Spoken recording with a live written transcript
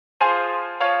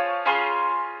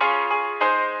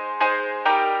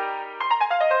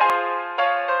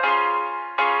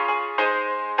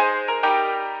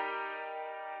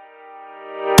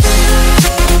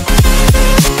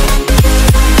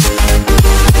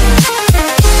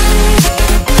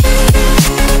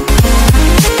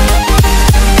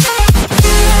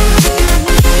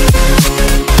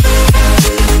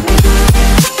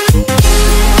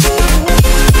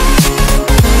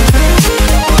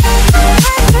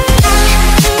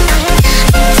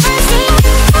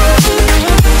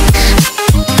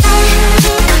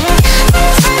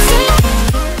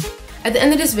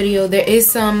this video, there is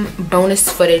some bonus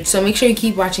footage, so make sure you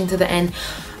keep watching to the end.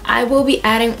 I will be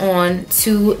adding on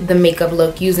to the makeup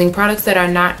look using products that are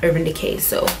not Urban Decay,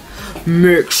 so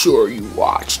make sure you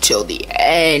watch till the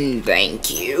end.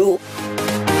 Thank you.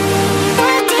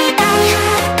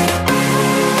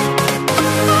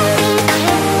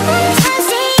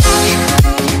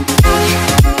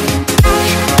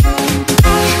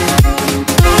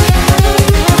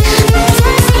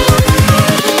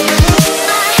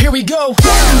 Here we go.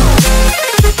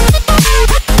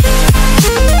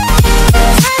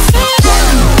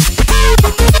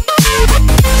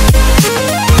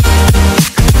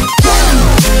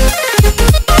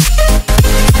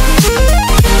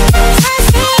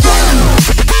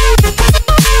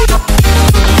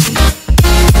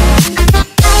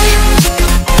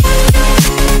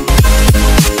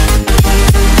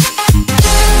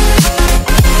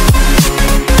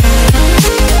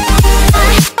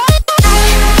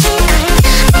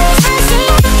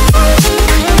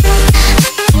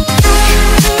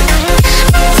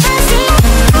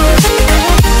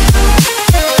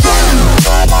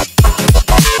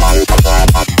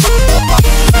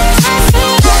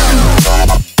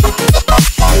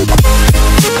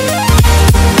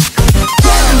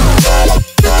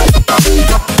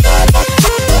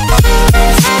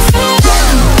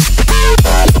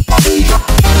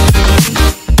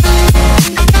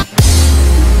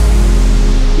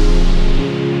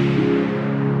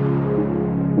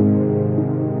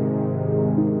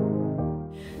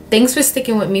 Thanks for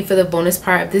sticking with me for the bonus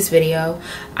part of this video.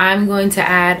 I'm going to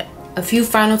add a few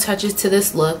final touches to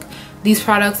this look. These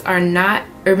products are not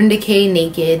Urban Decay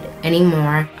Naked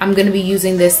anymore. I'm going to be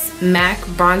using this MAC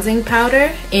bronzing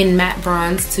powder in matte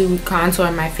bronze to contour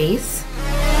my face.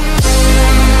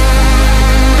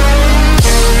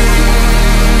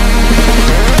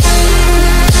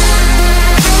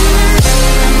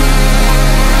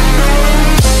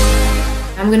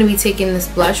 I'm going to be taking this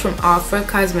blush from Ofra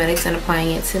Cosmetics and applying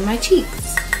it to my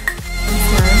cheeks.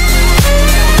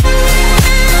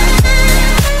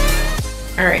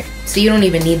 Alright, so you don't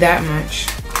even need that much.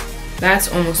 That's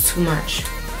almost too much.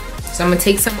 So I'm going to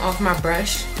take some off my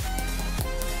brush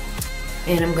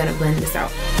and I'm going to blend this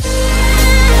out.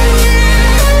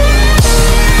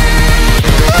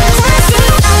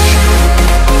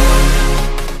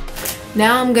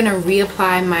 Now I'm gonna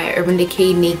reapply my Urban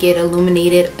Decay Naked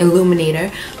Illuminated Illuminator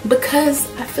because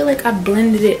I feel like I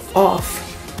blended it off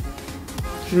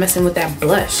messing with that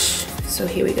blush. So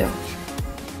here we go.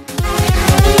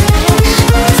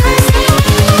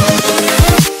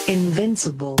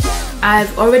 Invincible.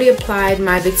 I've already applied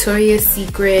my Victoria's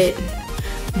Secret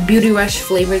Beauty Rush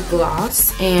flavored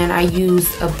gloss and I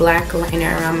used a black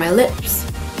liner around my lips.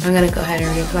 I'm gonna go ahead and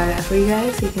reapply that for you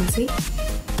guys so you can see.